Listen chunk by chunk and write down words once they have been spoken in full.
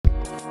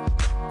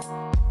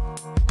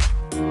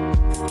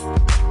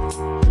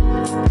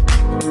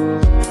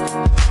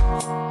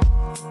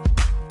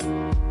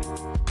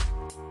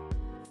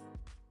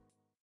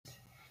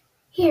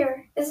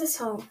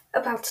song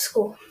about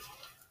school.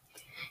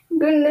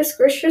 Goodness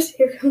gracious,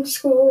 here comes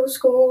school,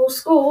 school,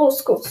 school,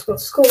 school, school,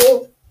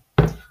 school.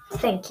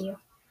 Thank you.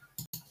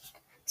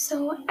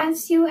 So,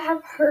 as you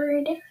have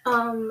heard,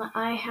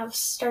 I have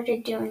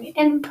started doing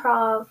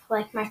improv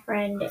like my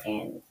friend,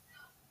 and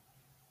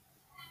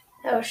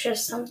that was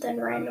just something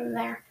random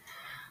there.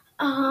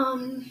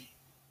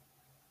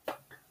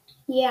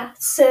 Yeah,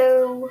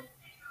 so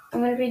I'm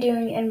going to be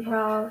doing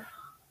improv.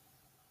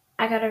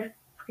 I gotta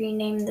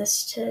rename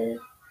this to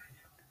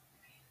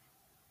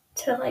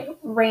like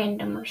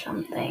random or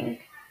something.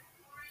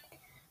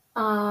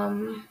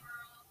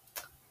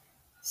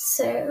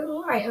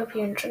 So I hope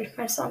you enjoyed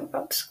my song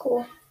about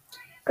school.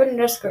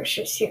 Goodness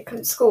gracious, here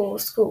comes school,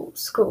 school,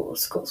 school,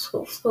 school,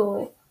 school,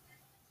 school.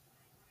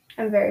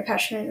 I'm very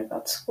passionate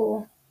about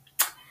school.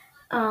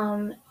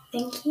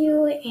 Thank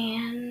you,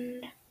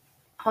 and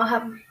I'll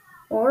have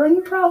more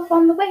improv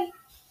on the way.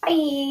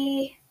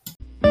 Bye!